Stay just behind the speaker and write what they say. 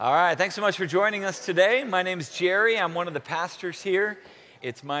All right, thanks so much for joining us today. My name is Jerry. I'm one of the pastors here.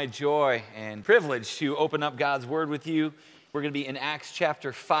 It's my joy and privilege to open up God's Word with you. We're going to be in Acts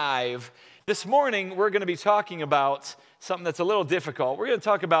chapter 5. This morning, we're going to be talking about something that's a little difficult. We're going to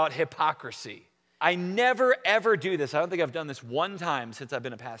talk about hypocrisy. I never, ever do this. I don't think I've done this one time since I've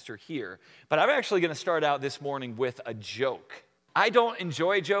been a pastor here. But I'm actually going to start out this morning with a joke. I don't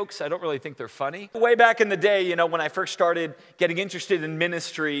enjoy jokes. I don't really think they're funny. Way back in the day, when I first started getting interested in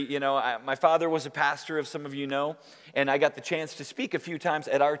ministry, my father was a pastor, as some of you know, and I got the chance to speak a few times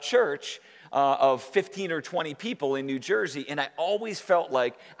at our church of 15 or 20 people in New Jersey, and I always felt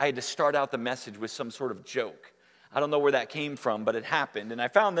like I had to start out the message with some sort of joke. I don't know where that came from, but it happened, and I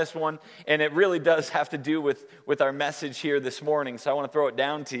found this one, and it really does have to do with our message here this morning, so I want to throw it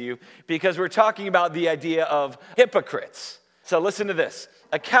down to you, because we're talking about the idea of hypocrites. So listen to this.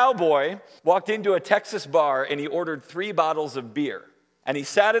 A cowboy walked into a Texas bar and he ordered 3 bottles of beer. And he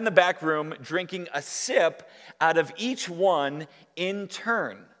sat in the back room drinking a sip out of each one in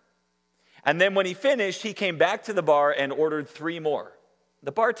turn. And then when he finished, he came back to the bar and ordered 3 more.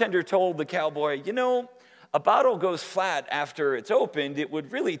 The bartender told the cowboy, a bottle goes flat after it's opened. It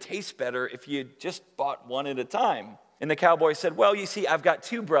would really taste better if you just bought one at a time. And the cowboy said, well, you see, I've got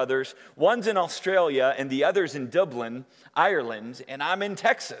 2 brothers. One's in Australia and the other's in Dublin, Ireland, and I'm in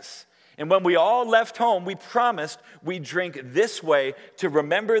Texas. And when we all left home, we promised we'd drink this way to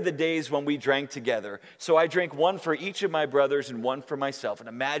remember the days when we drank together. So I drank one for each of my brothers and one for myself. And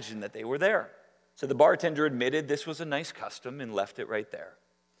imagine that they were there. So the bartender admitted this was a nice custom and left it right there.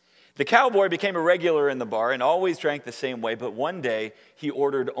 The cowboy became a regular in the bar and always drank the same way, but one day he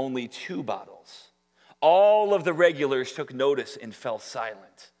ordered only 2 bottles. All of the regulars took notice and fell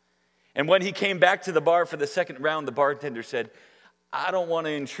silent. And when he came back to the bar for the second round, the bartender said, I don't want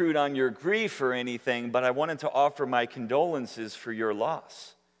to intrude on your grief or anything, but I wanted to offer my condolences for your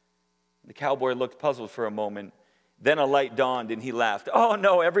loss. The cowboy looked puzzled for a moment. Then a light dawned and he laughed. Oh,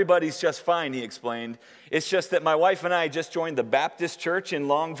 no, everybody's just fine, he explained. It's just that my wife and I just joined the Baptist church in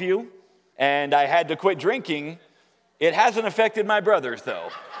Longview, and I had to quit drinking. It hasn't affected my brothers, though.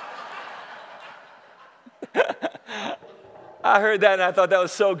 I heard that and I thought that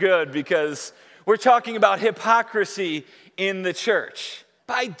was so good because we're talking about hypocrisy in the church.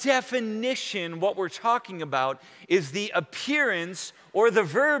 By definition, what we're talking about is the appearance or the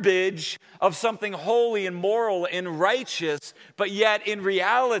verbiage of something holy and moral and righteous, but yet in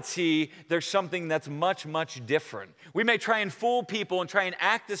reality, there's something that's much, much different. We may try and fool people and try and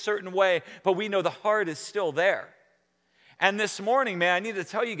act a certain way, but we know the heart is still there. And this morning, man, I need to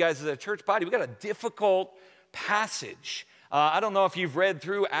tell you guys as a church body, we got a difficult passage. I don't know if you've read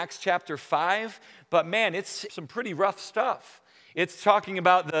through Acts chapter 5, but man, it's some pretty rough stuff. It's talking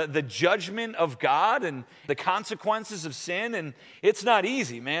about the judgment of God and the consequences of sin, and it's not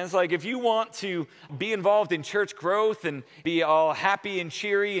easy, man. It's like if you want to be involved in church growth and be all happy and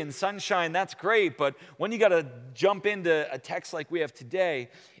cheery and sunshine, that's great, but when you got to jump into a text like we have today,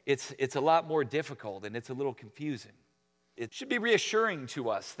 it's a lot more difficult and it's a little confusing. It should be reassuring to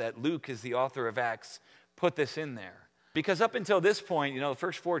us that Luke, as the author of Acts, put this in there. Because up until this point, the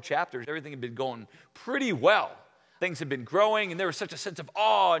first 4 chapters, everything had been going pretty well. Things had been growing, and there was such a sense of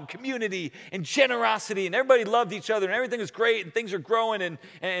awe and community and generosity, and everybody loved each other, and everything was great, and things were growing,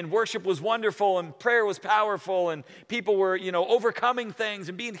 and worship was wonderful, and prayer was powerful, and people were, overcoming things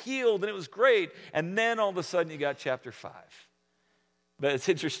and being healed, and it was great. And then all of a sudden, you got chapter 5. But it's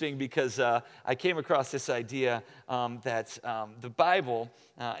interesting because I came across this idea that the Bible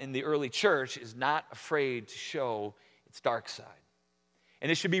in the early church is not afraid to show its dark side.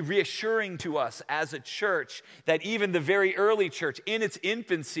 And it should be reassuring to us as a church that even the very early church in its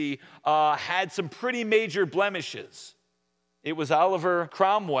infancy had some pretty major blemishes. It was Oliver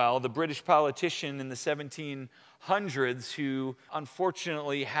Cromwell, the British politician in the 1700s, who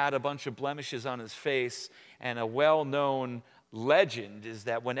unfortunately had a bunch of blemishes on his face, and a well-known legend is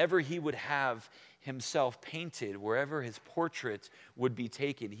that whenever he would have himself painted, wherever his portrait would be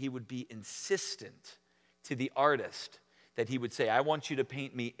taken, he would be insistent to the artist that he would say, I want you to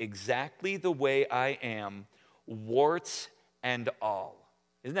paint me exactly the way I am, warts and all.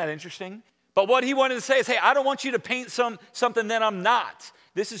 Isn't that interesting? But what he wanted to say is, hey, I don't want you to paint something that I'm not.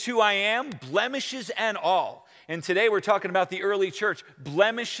 This is who I am, blemishes and all. And today we're talking about the early church,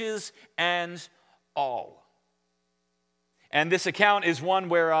 blemishes and all. And this account is one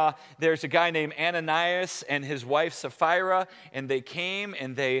where there's a guy named Ananias and his wife Sapphira, and they came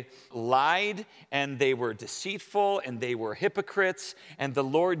and they lied, and they were deceitful, and they were hypocrites, and the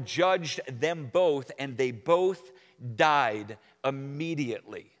Lord judged them both, and they both died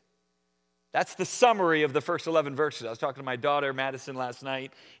immediately. That's the summary of the first 11 verses. I was talking to my daughter, Madison, last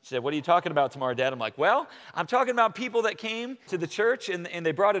night. She said, what are you talking about tomorrow, Dad? I'm like, well, I'm talking about people that came to the church and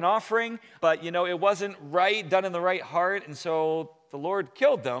they brought an offering, but, it wasn't right, done in the right heart, and so the Lord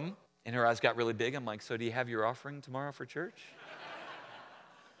killed them. And her eyes got really big. I'm like, so do you have your offering tomorrow for church?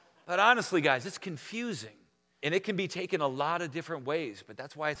 But honestly, guys, it's confusing. And it can be taken a lot of different ways, but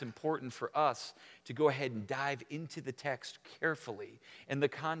that's why it's important for us to go ahead and dive into the text carefully and the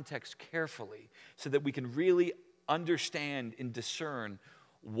context carefully so that we can really understand and discern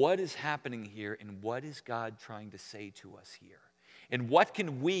what is happening here and what is God trying to say to us here. And what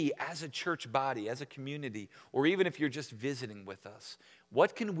can we as a church body, as a community, or even if you're just visiting with us,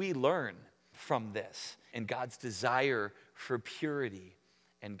 what can we learn from this and God's desire for purity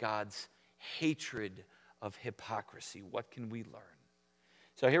and God's hatred of hypocrisy? What can we learn?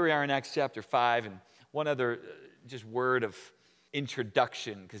 So here we are in Acts chapter 5, and one other just word of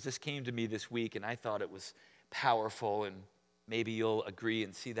introduction, because this came to me this week, and I thought it was powerful, and maybe you'll agree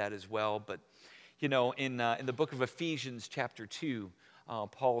and see that as well. But, in the book of Ephesians chapter 2,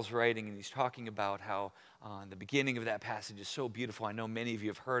 Paul's writing, and he's talking about how the beginning of that passage is so beautiful. I know many of you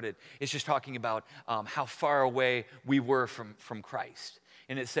have heard it. It's just talking about how far away we were from Christ.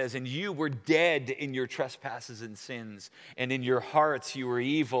 And it says, and you were dead in your trespasses and sins, and in your hearts you were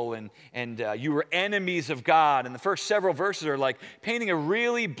evil, and you were enemies of God. And the first several verses are like painting a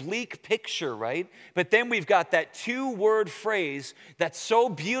really bleak picture, right? But then we've got that 2-word phrase that's so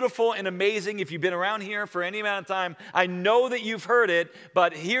beautiful and amazing. If you've been around here for any amount of time, I know that you've heard it,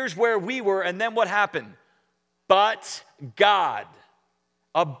 but here's where we were, and then what happened? But God.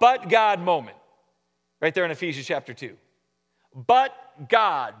 A but God moment, right there in Ephesians chapter 2. But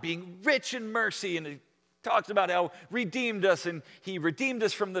God, being rich in mercy, and it talks about how redeemed us, and he redeemed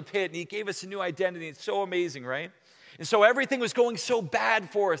us from the pit, and he gave us a new identity. It's so amazing, right? And so everything was going so bad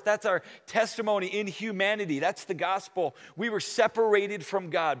for us. That's our testimony in humanity. That's the gospel. We were separated from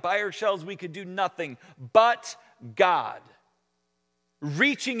God. By ourselves, we could do nothing but God,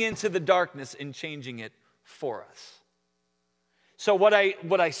 reaching into the darkness and changing it for us. So what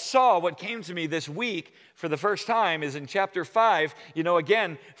I saw, what came to me this week for the first time is in chapter 5,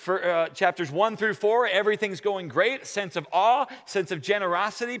 again, for chapters 1 through 4, everything's going great, sense of awe, sense of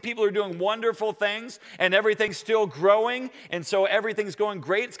generosity. People are doing wonderful things, and everything's still growing, and so everything's going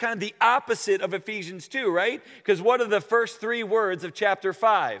great. It's kind of the opposite of Ephesians 2, right? Because what are the first 3 words of chapter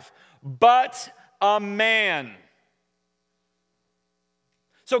 5? But a man.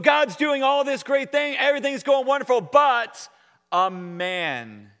 So God's doing all this great thing, everything's going wonderful, but a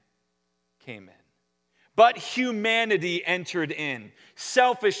man came in. But humanity entered in.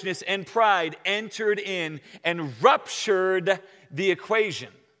 Selfishness and pride entered in and ruptured the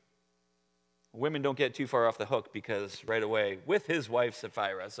equation. Women don't get too far off the hook because right away, with his wife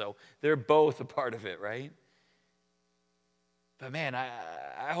Sapphira, so they're both a part of it, right? But man,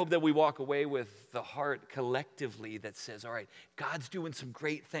 I hope that we walk away with the heart collectively that says, all right, God's doing some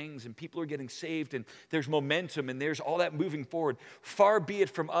great things and people are getting saved and there's momentum and there's all that moving forward. Far be it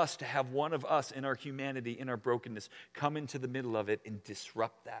from us to have one of us in our humanity, in our brokenness, come into the middle of it and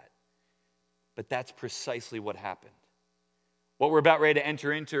disrupt that. But that's precisely what happened. What we're about ready to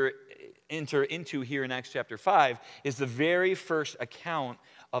enter into here in Acts chapter 5 is the very first account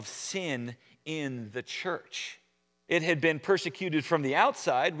of sin in the church. It had been persecuted from the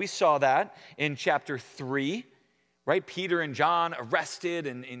outside. We saw that in chapter 3, right? Peter and John arrested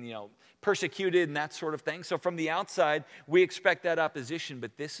and persecuted and that sort of thing. So from the outside, we expect that opposition,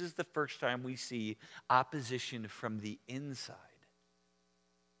 but this is the first time we see opposition from the inside.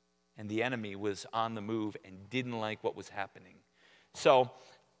 And the enemy was on the move and didn't like what was happening. So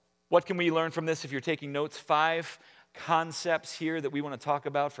what can we learn from this? If you're taking notes, 5 concepts here that we want to talk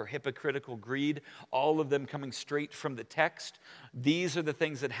about for hypocritical greed, all of them coming straight from the text. These are the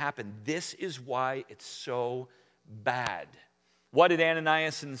things that happen. This is why it's so bad. What did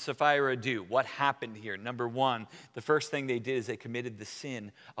Ananias and Sapphira do? What happened here? Number 1, the first thing they did is they committed the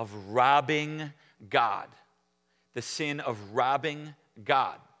sin of robbing God. The sin of robbing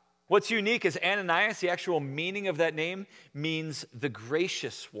God. What's unique is Ananias, the actual meaning of that name, means the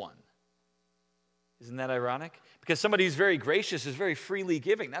gracious one. Isn't that ironic? Because somebody who's very gracious is very freely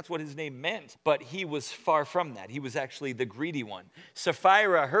giving. That's what his name meant. But he was far from that. He was actually the greedy one.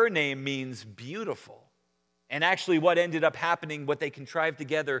 Sapphira, her name means beautiful. And actually what ended up happening, what they contrived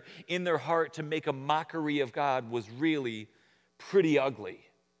together in their heart to make a mockery of God was really pretty ugly.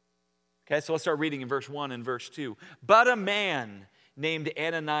 Okay, so let's start reading in verse 1 and verse 2. But a man named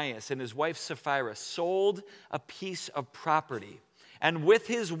Ananias and his wife Sapphira sold a piece of property And with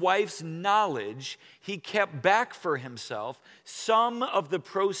his wife's knowledge, he kept back for himself some of the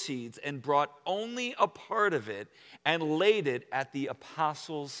proceeds and brought only a part of it and laid it at the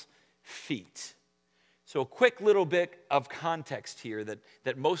apostles' feet. So a quick little bit of context here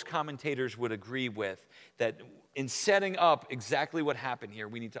that most commentators would agree with, that in setting up exactly what happened here,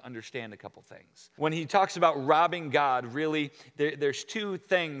 we need to understand a couple things. When he talks about robbing God, really, there's two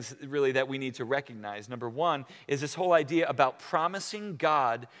things really that we need to recognize. Number one is this whole idea about promising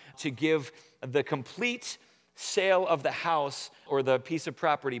God to give the complete sale of the house or the piece of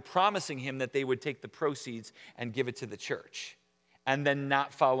property, promising him that they would take the proceeds and give it to the church, and then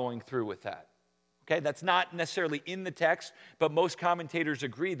not following through with that. Okay, that's not necessarily in the text, but most commentators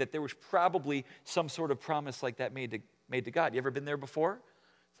agree that there was probably some sort of promise like that made to God. You ever been there before?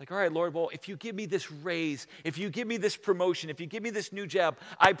 It's like, all right, Lord, well, if you give me this raise, if you give me this promotion, if you give me this new job,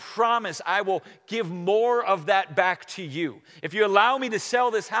 I promise I will give more of that back to you. If you allow me to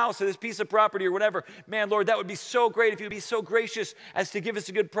sell this house or this piece of property or whatever, man, Lord, that would be so great. If you'd be so gracious as to give us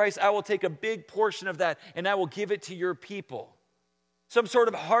a good price, I will take a big portion of that and I will give it to your people. Some sort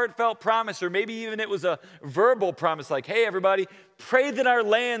of heartfelt promise, or maybe even it was a verbal promise like, hey, everybody, pray that our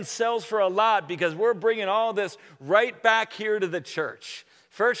land sells for a lot because we're bringing all this right back here to the church.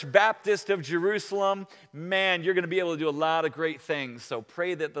 First Baptist of Jerusalem, man, you're going to be able to do a lot of great things. So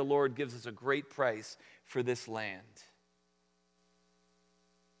pray that the Lord gives us a great price for this land.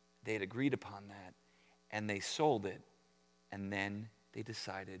 They had agreed upon that, and they sold it, and then they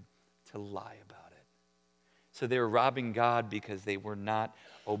decided to lie about it. So they were robbing God because they were not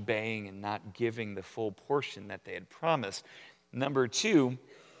obeying and not giving the full portion that they had promised. Number two,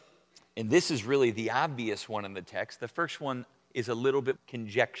 and this is really the obvious one in the text. The first one is a little bit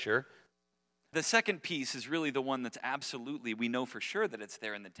conjecture. The second piece is really the one that's absolutely, we know for sure that it's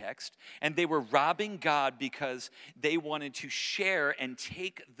there in the text. And they were robbing God because they wanted to share and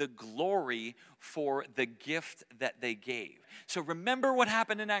take the glory for the gift that they gave. So remember what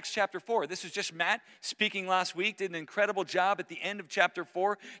happened in Acts chapter 4. This was just Matt speaking last week, did an incredible job at the end of chapter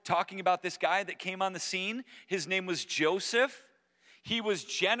 4, talking about this guy that came on the scene. His name was Joseph. He was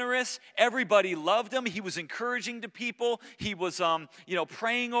generous. Everybody loved him. He was encouraging to people. He was,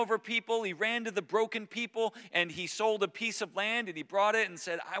 praying over people. He ran to the broken people, and he sold a piece of land, and he brought it and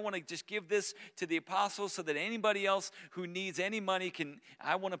said, I want to just give this to the apostles so that anybody else who needs any money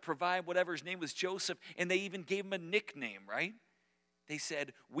I want to provide whatever. His name was Joseph, and they even gave him a nickname, right? They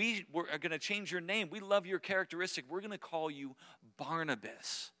said, we are going to change your name. We love your characteristic. We're going to call you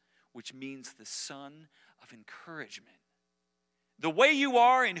Barnabas, which means the son of encouragement. The way you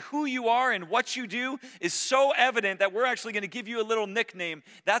are and who you are and what you do is so evident that we're actually going to give you a little nickname.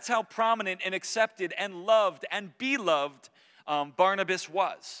 That's how prominent and accepted and loved and beloved Barnabas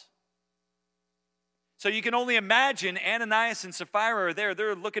was. So you can only imagine Ananias and Sapphira are there.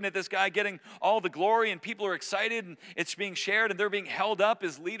 They're looking at this guy getting all the glory, and people are excited, and it's being shared, and they're being held up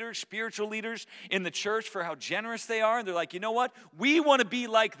as leaders, spiritual leaders in the church for how generous they are. And they're like, you know what? We want to be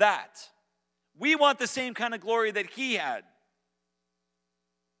like that. We want the same kind of glory that he had.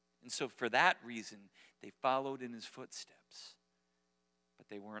 And so for that reason, they followed in his footsteps, but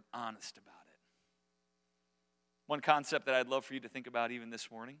they weren't honest about it. One concept that I'd love for you to think about even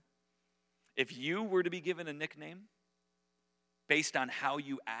this morning, if you were to be given a nickname based on how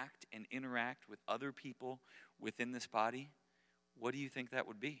you act and interact with other people within this body, what do you think that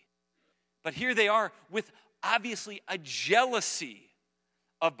would be? But here they are with obviously a jealousy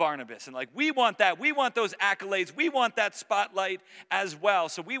of Barnabas. And like, we want that. We want those accolades. We want that spotlight as well.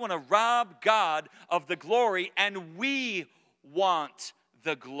 So we want to rob God of the glory, and we want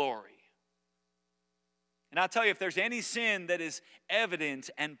the glory. And I'll tell you, if there's any sin that is evident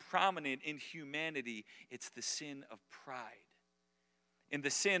and prominent in humanity, it's the sin of pride. In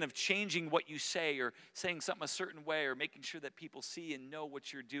the sin of changing what you say or saying something a certain way or making sure that people see and know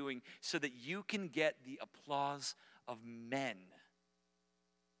what you're doing so that you can get the applause of men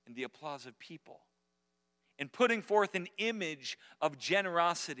and the applause of people, and putting forth an image of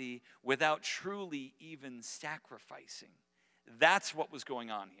generosity without truly even sacrificing. That's what was going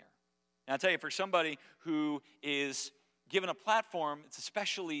on here. And I'll tell you, for somebody who is given a platform, it's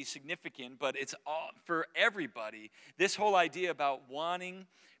especially significant, but it's all for everybody. This whole idea about wanting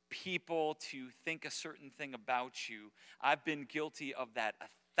people to think a certain thing about you, I've been guilty of that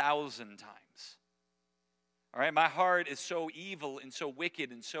 1,000 times. All right, my heart is so evil and so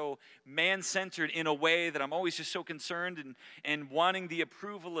wicked and so man-centered in a way that I'm always just so concerned and wanting the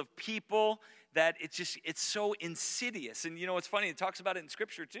approval of people that it's so insidious. And you know, it's funny, it talks about it in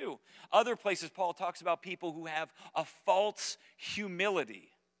Scripture too. Other places, Paul talks about people who have a false humility.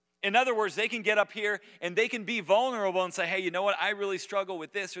 In other words, they can get up here and they can be vulnerable and say, hey, you know what? I really struggle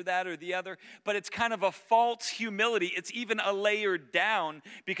with this or that or the other. But it's kind of a false humility. It's even a layer down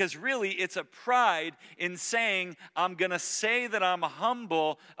because really it's a pride in saying, I'm going to say that I'm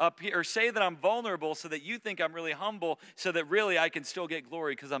humble up here or say that I'm vulnerable so that you think I'm really humble so that really I can still get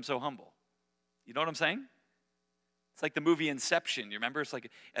glory because I'm so humble. You know what I'm saying? It's like the movie Inception. You remember? It's like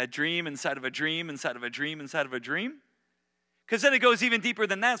a dream inside of a dream inside of a dream inside of a dream. Because then it goes even deeper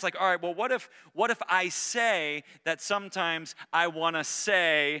than that. It's like, all right, well, what if I say that sometimes I want to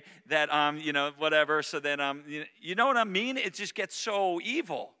say that, whatever, so that, you know what I mean? It just gets so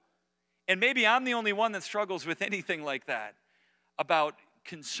evil. And maybe I'm the only one that struggles with anything like that, about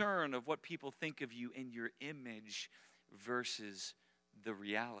concern of what people think of you and your image versus the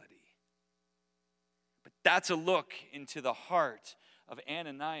reality. But that's a look into the heart of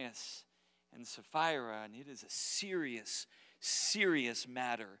Ananias and Sapphira, and it is a serious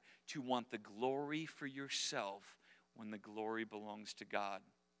matter to want the glory for yourself when the glory belongs to God.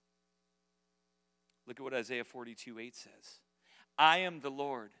 Look at what Isaiah 42:8 says. I am the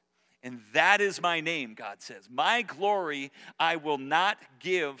Lord, and that is my name, God says. My glory I will not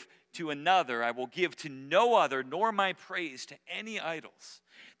give to another. I will give to no other, nor my praise to any idols.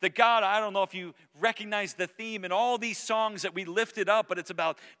 The God, I don't know if you recognize the theme in all these songs that we lifted up, but it's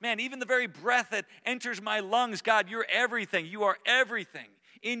about, man, even the very breath that enters my lungs, God, you're everything. You are everything.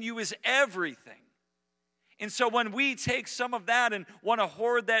 In you is everything. And so when we take some of that and want to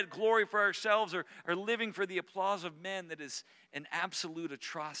hoard that glory for ourselves or living for the applause of men, that is an absolute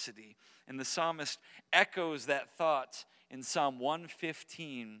atrocity. And the psalmist echoes that thought in Psalm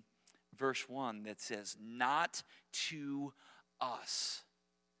 115, verse 1, that says, not to us.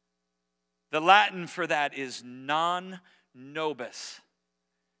 The Latin for that is non nobis.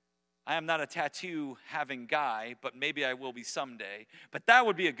 I am not a tattoo-having guy, but maybe I will be someday. But that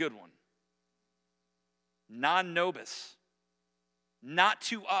would be a good one. Non nobis. Not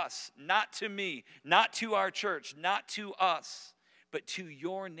to us, not to me, not to our church, not to us, but to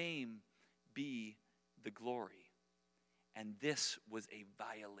your name be the glory. And this was a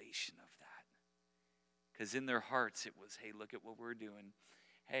violation of that. Because in their hearts it was, hey, look at what we're doing.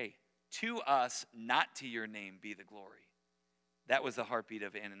 Hey, to us, not to your name be the glory. That was the heartbeat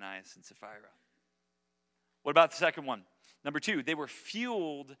of Ananias and Sapphira. What about the second one? Number 2, they were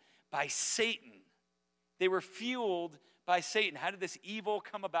fueled by Satan. They were fueled by Satan. How did this evil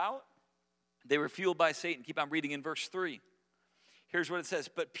come about? They were fueled by Satan. Keep on reading in verse 3. Here's what it says.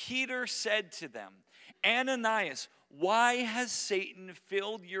 But Peter said to them, Ananias, why has Satan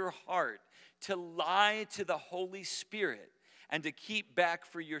filled your heart to lie to the Holy Spirit and to keep back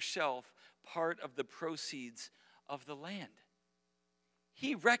for yourself part of the proceeds of the land?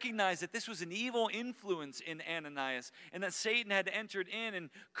 He recognized that this was an evil influence in Ananias and that Satan had entered in and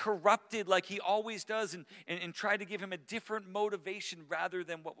corrupted like he always does and tried to give him a different motivation rather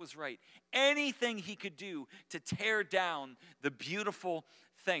than what was right. Anything he could do to tear down the beautiful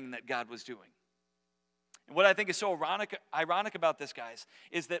thing that God was doing. And what I think is so ironic about this, guys,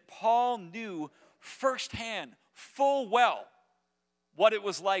 is that Paul knew firsthand, full well, what it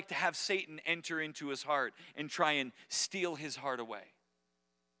was like to have Satan enter into his heart and try and steal his heart away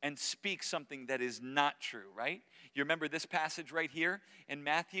and speak something that is not true, right? You remember this passage right here in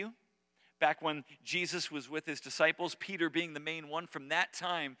Matthew? Back when Jesus was with his disciples, Peter being the main one, from that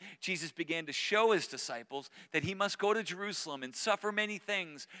time, Jesus began to show his disciples that he must go to Jerusalem and suffer many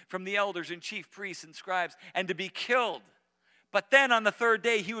things from the elders and chief priests and scribes and to be killed. But then on the third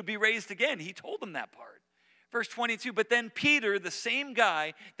day, he would be raised again. He told them that part. Verse 22, but then Peter, the same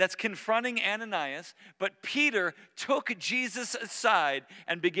guy that's confronting Ananias, but Peter took Jesus aside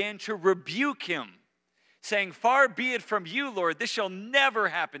and began to rebuke him, saying, far be it from you, Lord, this shall never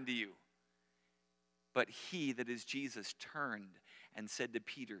happen to you. But he, that is Jesus, turned and said to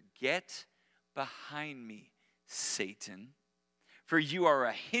Peter, get behind me, Satan, for you are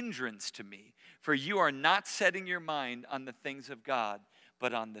a hindrance to me, for you are not setting your mind on the things of God,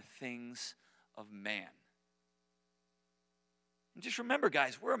 but on the things of man. And just remember,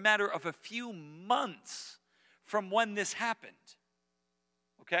 guys, we're a matter of a few months from when this happened.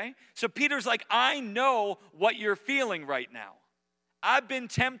 Okay? So Peter's like, I know what you're feeling right now. I've been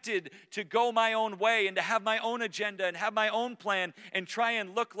tempted to go my own way and to have my own agenda and have my own plan and try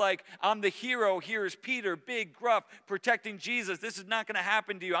and look like I'm the hero. Here's Peter, big, gruff, protecting Jesus. This is not going to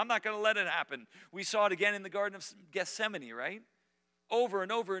happen to you. I'm not going to let it happen. We saw it again in the Garden of Gethsemane, right? Over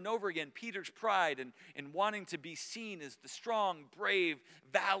and over and over again, Peter's pride and wanting to be seen as the strong, brave,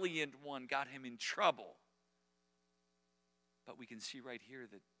 valiant one got him in trouble. But we can see right here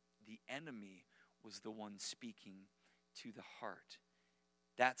that the enemy was the one speaking to the heart.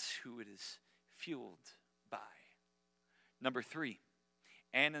 That's who it is fueled by. Number 3,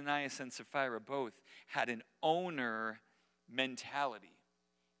 Ananias and Sapphira both had an owner mentality.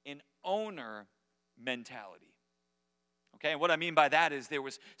 An owner mentality. Okay, and what I mean by that is there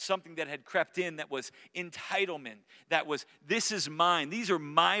was something that had crept in that was entitlement, that was, this is mine, these are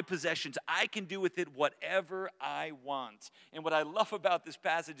my possessions, I can do with it whatever I want. And what I love about this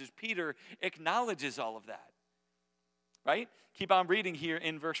passage is Peter acknowledges all of that, right? Keep on reading here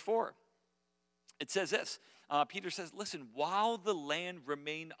in verse 4. It says this, Peter says, listen, while the land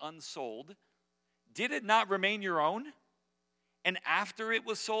remained unsold, did it not remain your own? And after it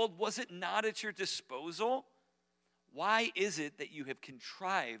was sold, was it not at your disposal? Why is it that you have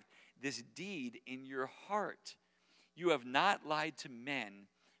contrived this deed in your heart? You have not lied to men,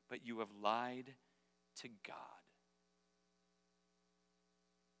 but you have lied to God.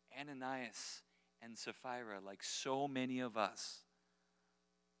 Ananias and Sapphira, like so many of us,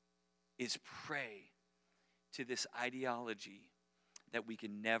 is prey to this ideology that we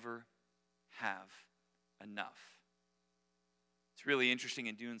can never have enough. It's really interesting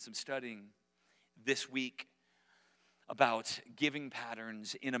in doing some studying this week about giving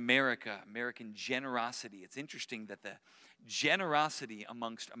patterns in America, American generosity. It's interesting that the generosity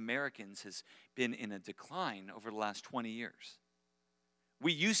amongst Americans has been in a decline over the last 20 years.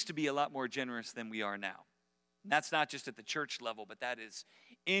 We used to be a lot more generous than we are now. And that's not just at the church level, but that is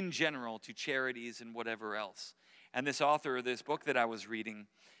in general to charities and whatever else. And this author of this book that I was reading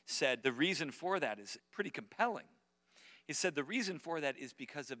said the reason for that is pretty compelling. He said the reason for that is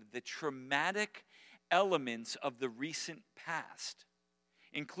because of the traumatic elements of the recent past,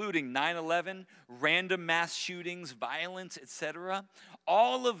 including 9/11, random mass shootings, violence, etc.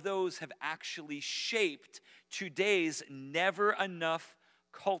 All of those have actually shaped today's never enough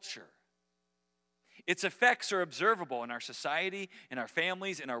culture. Its effects are observable in our society, in our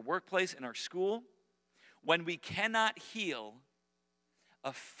families, in our workplace, in our school. When we cannot heal,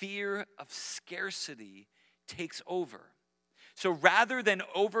 a fear of scarcity takes over. So rather than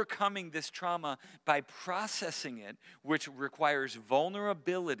overcoming this trauma by processing it, which requires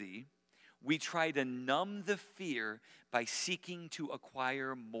vulnerability, we try to numb the fear by seeking to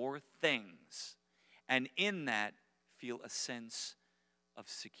acquire more things, and in that, feel a sense of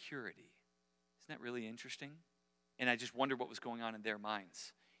security. Isn't that really interesting? And I just wonder what was going on in their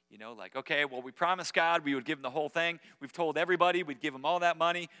minds. You know, like, okay, well, we promised God we would give them the whole thing. We've told everybody we'd give them all that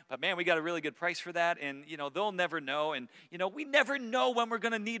money. But, man, we got a really good price for that. And, you know, they'll never know. And, you know, we never know when we're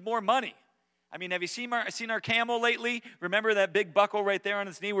going to need more money. I mean, have you seen our camel lately? Remember that big buckle right there on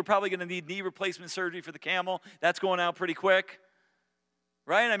its knee? We're probably going to need knee replacement surgery for the camel. That's going out pretty quick.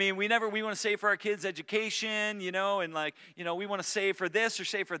 Right? I mean, we want to save for our kids' education, you know, and like, you know, we want to save for this or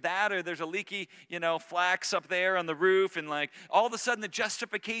save for that, or there's a leaky, you know, flax up there on the roof, and like all of a sudden the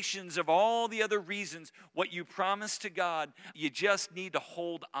justifications of all the other reasons, what you promised to God, you just need to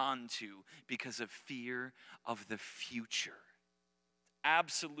hold on to because of fear of the future.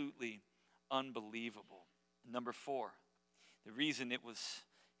 Absolutely unbelievable. Number 4, the reason it was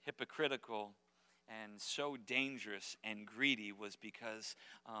hypocritical and so dangerous and greedy was because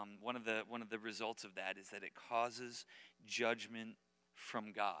one of the results of that is that it causes judgment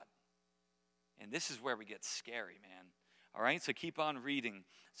from God. And this is where we get scary, man. All right, so keep on reading.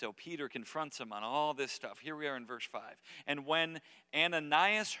 So Peter confronts him on all this stuff. Here we are in verse 5. And when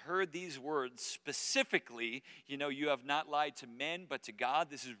Ananias heard these words, specifically, you know, you have not lied to men, but to God,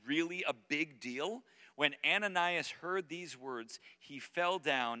 this is really a big deal. When Ananias heard these words, he fell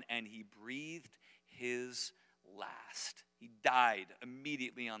down and he breathed his last. He died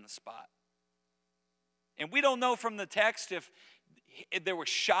immediately on the spot. And we don't know from the text if there was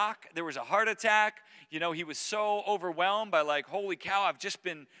shock, there was a heart attack. You know, he was so overwhelmed by like, holy cow, I've just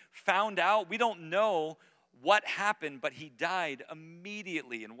been found out. We don't know what happened, but he died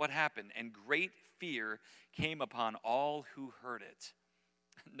immediately. And what happened? And great fear came upon all who heard it.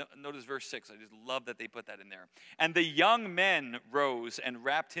 Notice verse 6. I just love that they put that in there. And the young men rose and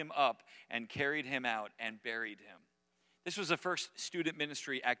wrapped him up and carried him out and buried him. This was the first student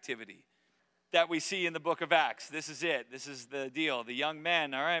ministry activity that we see in the book of Acts. This is it. This is the deal. The young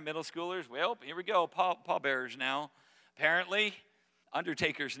men, all right, middle schoolers, well, here we go, pallbearers now. Apparently,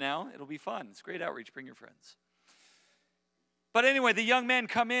 undertakers now. It'll be fun. It's great outreach. Bring your friends. But anyway, the young men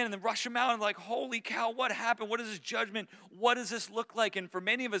come in and then rush them out and like, holy cow, what happened? What is this judgment? What does this look like? And for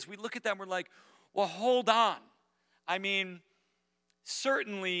many of us, we look at that and we're like, well, hold on. I mean,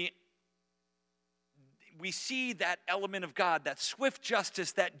 certainly we see that element of God, that swift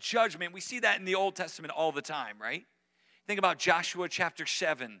justice, that judgment. We see that in the Old Testament all the time, right? Think about Joshua chapter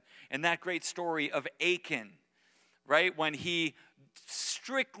 7 and that great story of Achan, right? When he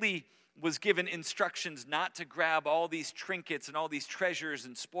strictly was given instructions not to grab all these trinkets and all these treasures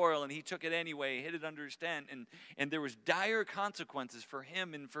and spoil, and he took it anyway, hid it under his tent, and there was dire consequences for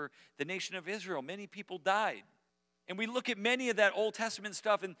him and for the nation of Israel. Many people died. And we look at many of that Old Testament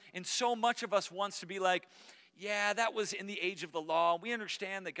stuff, and so much of us wants to be like, yeah, that was in the age of the law. We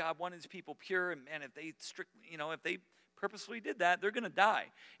understand that God wanted his people pure, and man, if they purposely did that, they're going to die.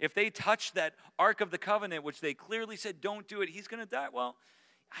 If they touch that Ark of the Covenant, which they clearly said don't do it, he's going to die. Well,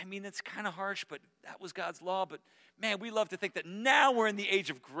 I mean, it's kind of harsh, but that was God's law. But man, we love to think that now we're in the age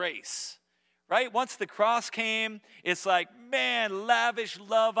of grace, right? Once the cross came, it's like, man, lavish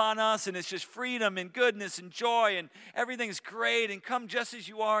love on us, and it's just freedom and goodness and joy, and everything's great, and come just as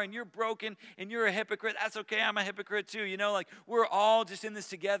you are, and you're broken, and you're a hypocrite. That's okay, I'm a hypocrite too. Like we're all just in this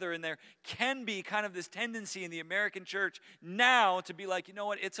together, and there can be kind of this tendency in the American church now to be like, you know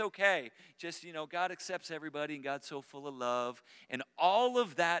what, it's okay. Just, God accepts everybody, and God's so full of love, and all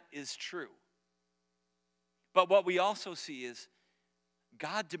of that is true. But what we also see is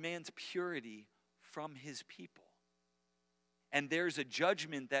God demands purity from his people. And there's a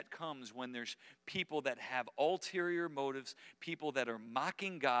judgment that comes when there's people that have ulterior motives, people that are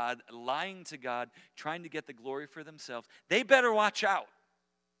mocking God, lying to God, trying to get the glory for themselves. They better watch out.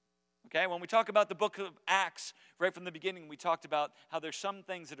 Okay, when we talk about the book of Acts, right from the beginning, we talked about how there's some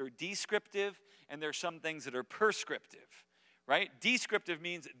things that are descriptive and there's some things that are prescriptive. Right? Descriptive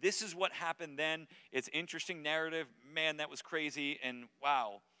means this is what happened then. It's interesting narrative. Man, that was crazy and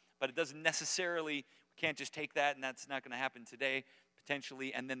wow. But it doesn't necessarily, we can't just take that and that's not going to happen today,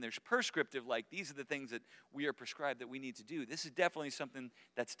 potentially. And then there's prescriptive, like these are the things that we are prescribed that we need to do. This is definitely something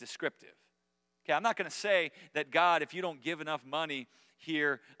that's descriptive. Okay, I'm not going to say that God, if you don't give enough money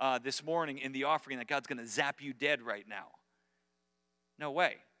here this morning in the offering, that God's going to zap you dead right now. No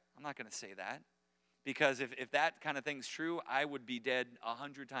way. I'm not going to say that. Because if that kind of thing's true, I would be dead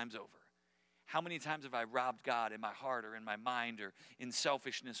 100 times over. How many times have I robbed God in my heart or in my mind or in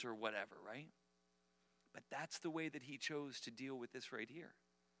selfishness or whatever, right? But that's the way that he chose to deal with this right here.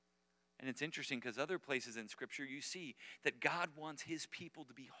 And it's interesting because other places in Scripture you see that God wants his people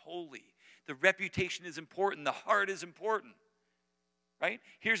to be holy. The reputation is important. The heart is important. Right?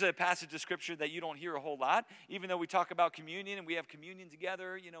 Here's a passage of Scripture that you don't hear a whole lot, even though we talk about communion and we have communion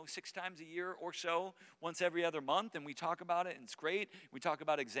together, 6 times a year or so, once every other month, and we talk about it, and it's great. We talk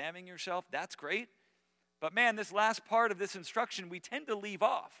about examining yourself. That's great. But man, this last part of this instruction, we tend to leave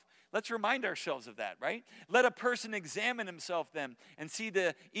off. Let's remind ourselves of that, right? Let a person examine himself then and see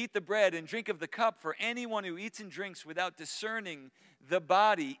to eat the bread and drink of the cup. For anyone who eats and drinks without discerning the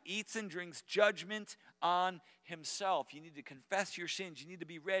body eats and drinks judgment on himself. You need to confess your sins. You need to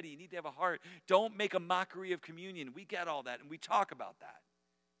be ready. You need to have a heart. Don't make a mockery of communion. We get all that and we talk about that.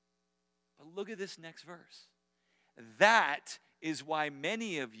 But look at this next verse. That is why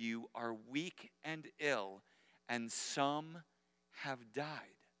many of you are weak and ill, and some have died.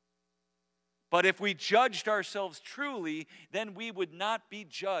 But if we judged ourselves truly, then we would not be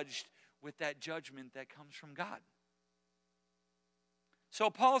judged with that judgment that comes from God. So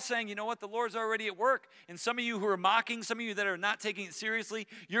Paul's saying, you know what, the Lord's already at work. And some of you who are mocking, some of you that are not taking it seriously,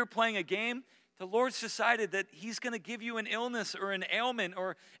 you're playing a game. The Lord's decided that he's going to give you an illness or an ailment,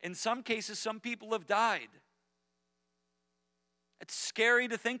 or in some cases, some people have died. It's scary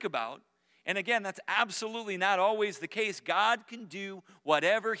to think about. And again, that's absolutely not always the case. God can do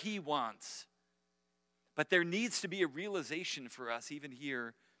whatever he wants. But there needs to be a realization for us, even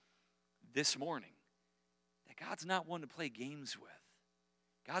here this morning, that God's not one to play games with.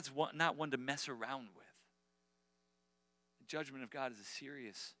 God's not one to mess around with. The judgment of God is a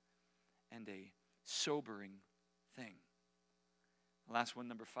serious and a sobering thing. The last one,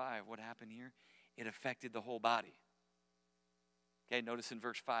 number 5, what happened here? It affected the whole body. Okay, notice in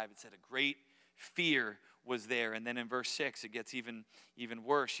verse 5, it said a great fear was there. And then in verse 6, it gets even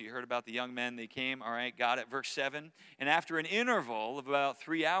worse. You heard about the young men. They came, all right, got it. Verse 7, and after an interval of about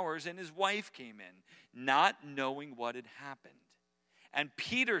 3 hours, and his wife came in, not knowing what had happened. And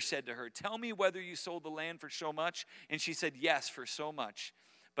Peter said to her, tell me whether you sold the land for so much. And she said, yes, for so much.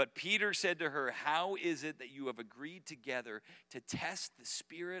 But Peter said to her, how is it that you have agreed together to test the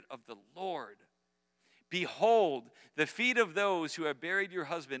Spirit of the Lord? Behold, the feet of those who have buried your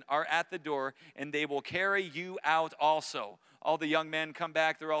husband are at the door, and they will carry you out also. All the young men come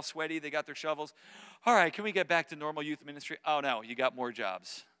back. They're all sweaty. They got their shovels. All right, can we get back to normal youth ministry? Oh, no, you got more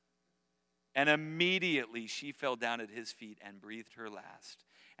jobs. And immediately she fell down at his feet and breathed her last.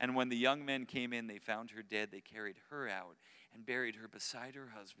 And when the young men came in, they found her dead. They carried her out and buried her beside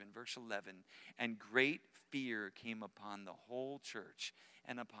her husband. Verse 11, and great fear came upon the whole church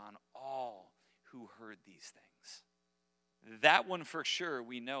and upon all who heard these things. That one for sure,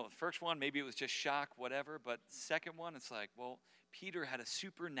 we know. The first one, maybe it was just shock, whatever. But second one, it's like, well, Peter had a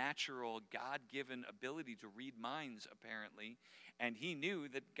supernatural, God-given ability to read minds, apparently. And he knew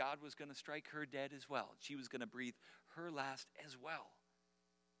that God was going to strike her dead as well. She was going to breathe her last as well.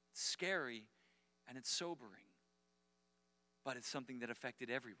 It's scary and it's sobering. But it's something that affected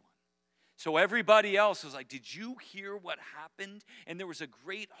everyone. So everybody else was like, did you hear what happened? And there was a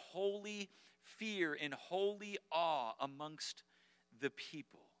great holy fear and holy awe amongst the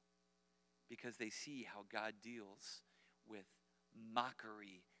people because they see how God deals with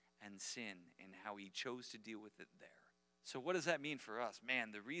mockery and sin and how he chose to deal with it there. So what does that mean for us?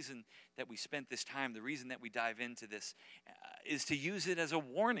 Man, the reason that we spent this time, the reason that we dive into this is to use it as a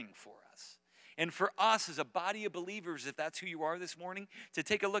warning for us. And for us as a body of believers, if that's who you are this morning, to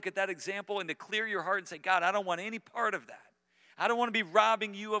take a look at that example and to clear your heart and say, God, I don't want any part of that. I don't want to be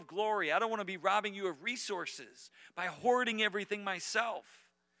robbing you of glory. I don't want to be robbing you of resources by hoarding everything myself.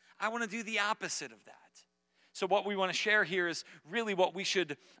 I want to do the opposite of that. So what we want to share here is really what we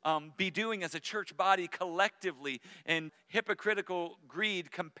should be doing as a church body collectively, and hypocritical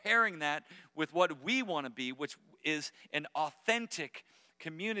greed, comparing that with what we want to be, which is an authentic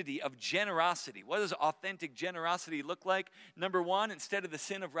community of generosity. What does authentic generosity look like? Number one, instead of the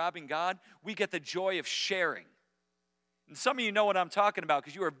sin of robbing God, we get the joy of sharing. And some of you know what I'm talking about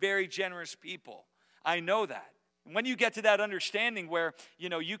because you are very generous people. I know that. And when you get to that understanding where,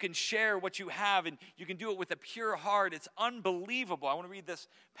 you can share what you have and you can do it with a pure heart, it's unbelievable. I want to read this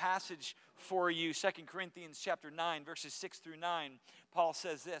passage for you, 2 Corinthians chapter 9, verses 6 through 9. Paul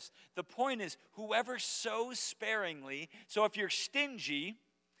says this, the point is, whoever sows sparingly, so if you're stingy,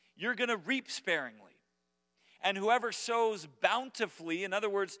 you're going to reap sparingly. And whoever sows bountifully, in other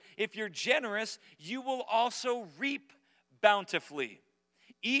words, if you're generous, you will also reap bountifully.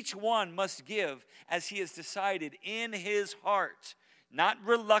 Each one must give as he has decided in his heart, not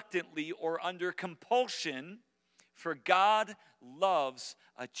reluctantly or under compulsion, for God loves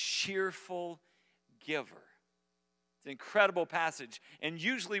a cheerful giver. It's an incredible passage. And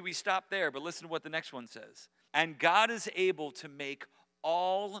usually we stop there, but listen to what the next one says. And God is able to make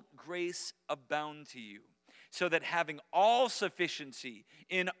all grace abound to you, so that having all sufficiency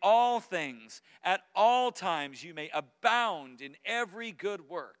in all things, at all times, you may abound in every good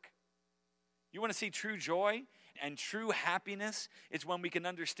work. You want to see true joy and true happiness? It's when we can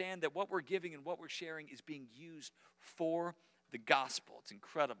understand that what we're giving and what we're sharing is being used for the gospel. It's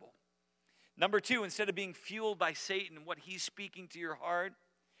incredible. Number two, instead of being fueled by Satan and what he's speaking to your heart,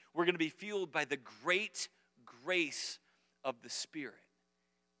 we're going to be fueled by the great grace of the Spirit.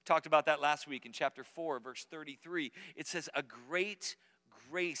 We talked about that last week in chapter 4, verse 33. It says, a great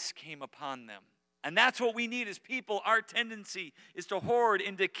grace came upon them. And that's what we need as people. Our tendency is to hoard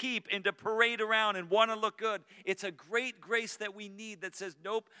and to keep and to parade around and want to look good. It's a great grace that we need that says,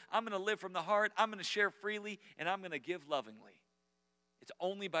 nope, I'm going to live from the heart, I'm going to share freely, and I'm going to give lovingly. It's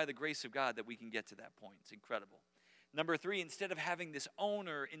only by the grace of God that we can get to that point. It's incredible. Number three, instead of having this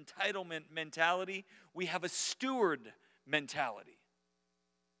owner entitlement mentality, we have a steward mentality.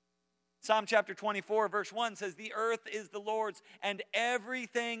 Psalm chapter 24, verse 1 says, the earth is the Lord's and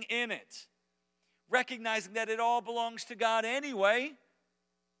everything in it. Recognizing that it all belongs to God anyway,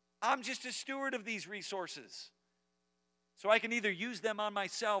 I'm just a steward of these resources. So I can either use them on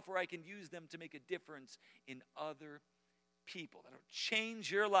myself or I can use them to make a difference in other people that'll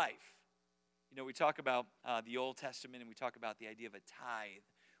change your life. We talk about the Old Testament, and we talk about the idea of a tithe,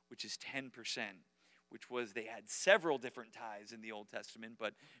 which is 10%, which was, they had several different tithes in the Old Testament,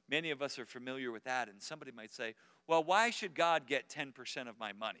 but many of us are familiar with that. And somebody might say, well, why should God get 10% of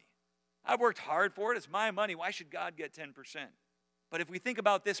my money? I've worked hard for it. It's my money. Why should God get 10%? But if we think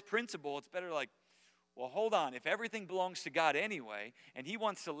about this principle, it's better like, well, hold on. If everything belongs to God anyway, and he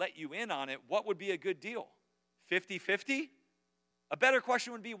wants to let you in on it, what would be a good deal? 50-50? A better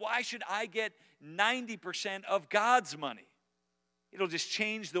question would be, why should I get 90% of God's money? It'll just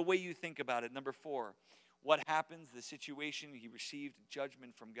change the way you think about it. Number four, what happens? The situation, he received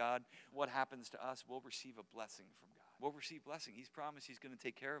judgment from God. What happens to us? We'll receive a blessing from God. We'll receive blessing. He's promised he's going to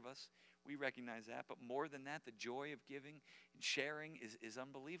take care of us. We recognize that. But more than that, the joy of giving and sharing is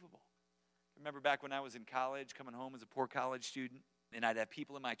unbelievable. I remember back when I was in college, coming home as a poor college student, and I'd have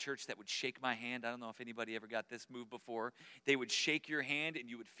people in my church that would shake my hand. I don't know if anybody ever got this move before. They would shake your hand, and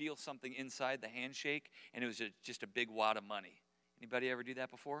you would feel something inside the handshake, and it was just a big wad of money. Anybody ever do that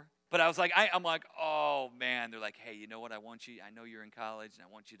before? But I was like, I'm like, oh, man. They're like, hey, you know what? I know you're in college, and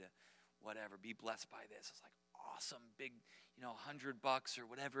I want you to, whatever, be blessed by this. It's like, awesome, big, $100 or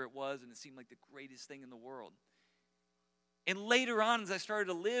whatever it was, and it seemed like the greatest thing in the world. And later on, as I started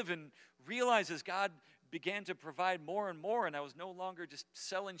to live and realize as God began to provide more and more, and I was no longer just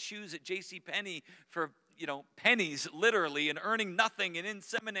selling shoes at JCPenney for, pennies, literally, and earning nothing, and in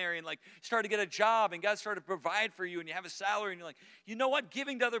seminary, and like started to get a job, and God started to provide for you, and you have a salary, and you're like, you know what?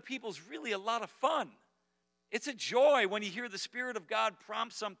 Giving to other people is really a lot of fun. It's a joy when you hear the Spirit of God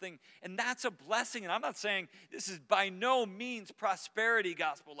prompt something, and that's a blessing. And I'm not saying this is by no means prosperity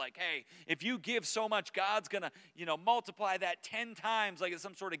gospel, like, hey, if you give so much, God's going to, multiply that 10 times like it's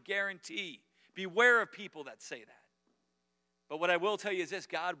some sort of guarantee. Beware of people that say that. But what I will tell you is this: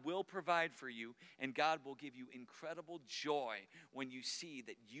 God will provide for you, and God will give you incredible joy when you see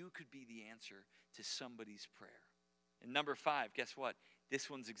that you could be the answer to somebody's prayer. And number 5, guess what? This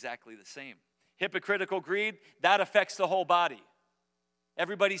one's exactly the same. Hypocritical greed, that affects the whole body.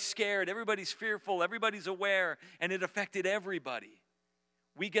 Everybody's scared, everybody's fearful, everybody's aware, and it affected everybody.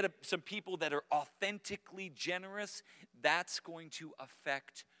 We get some people that are authentically generous, that's going to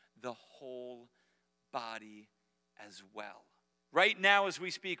affect the whole body as well. Right now, as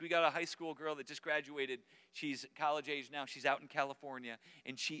we speak, we got a high school girl that just graduated. She's college age now. She's out in California,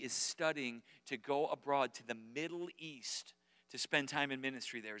 and she is studying to go abroad to the Middle East to spend time in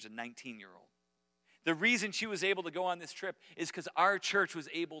ministry there as a 19-year-old. The reason she was able to go on this trip is because our church was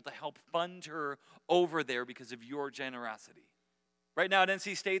able to help fund her over there because of your generosity. Right now at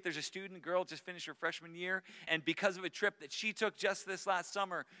NC State, there's a student girl just finished her freshman year, and because of a trip that she took just this last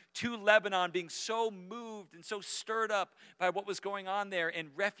summer to Lebanon, being so moved and so stirred up by what was going on there in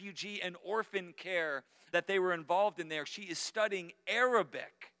refugee and orphan care that they were involved in there, she is studying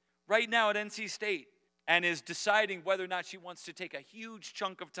Arabic right now at NC State and is deciding whether or not she wants to take a huge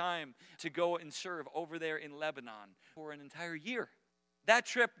chunk of time to go and serve over there in Lebanon for an entire year. That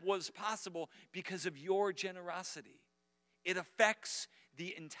trip was possible because of your generosity. It affects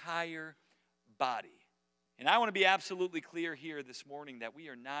the entire body. And I want to be absolutely clear here this morning that we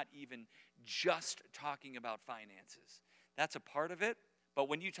are not even just talking about finances. That's a part of it, but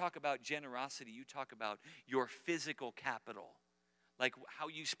when you talk about generosity, you talk about your physical capital, like how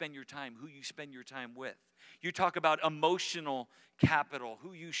you spend your time, who you spend your time with. You talk about emotional capital,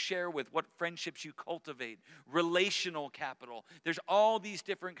 who you share with, what friendships you cultivate, relational capital. There's all these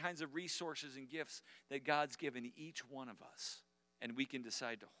different kinds of resources and gifts that God's given each one of us. And we can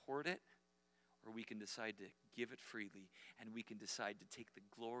decide to hoard it, or we can decide to give it freely, and we can decide to take the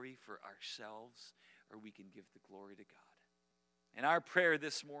glory for ourselves, or we can give the glory to God. And our prayer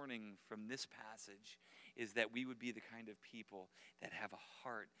this morning from this passage is that we would be the kind of people that have a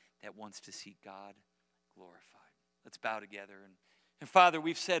heart that wants to see God glorified. Let's bow together. And Father,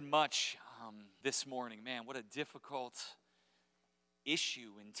 we've said much this morning. Man, what a difficult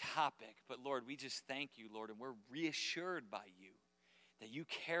issue and topic. But Lord, we just thank you, Lord, and we're reassured by you that you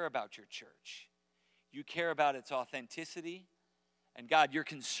care about your church. You care about its authenticity. And God, you're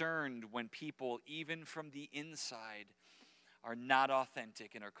concerned when people, even from the inside, are not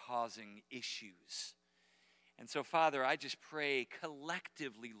authentic and are causing issues. And so, Father, I just pray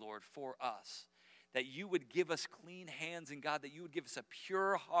collectively, Lord, for us, that you would give us clean hands, and God, that you would give us a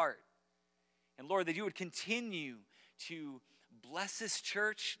pure heart. And Lord, that you would continue to bless this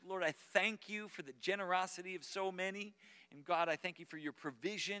church. Lord, I thank you for the generosity of so many. And God, I thank you for your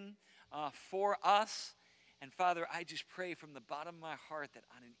provision for us. And Father, I just pray from the bottom of my heart that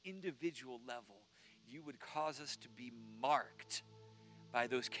on an individual level, you would cause us to be marked by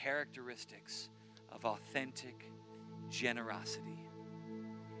those characteristics of authentic generosity.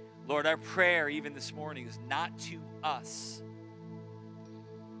 Lord, our prayer even this morning is not to us,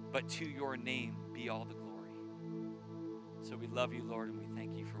 but to your name be all the glory. So we love you, Lord, and we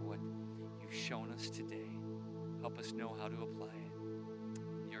thank you for what you've shown us today. Help us know how to apply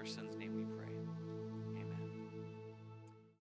it. In your Son's name we pray.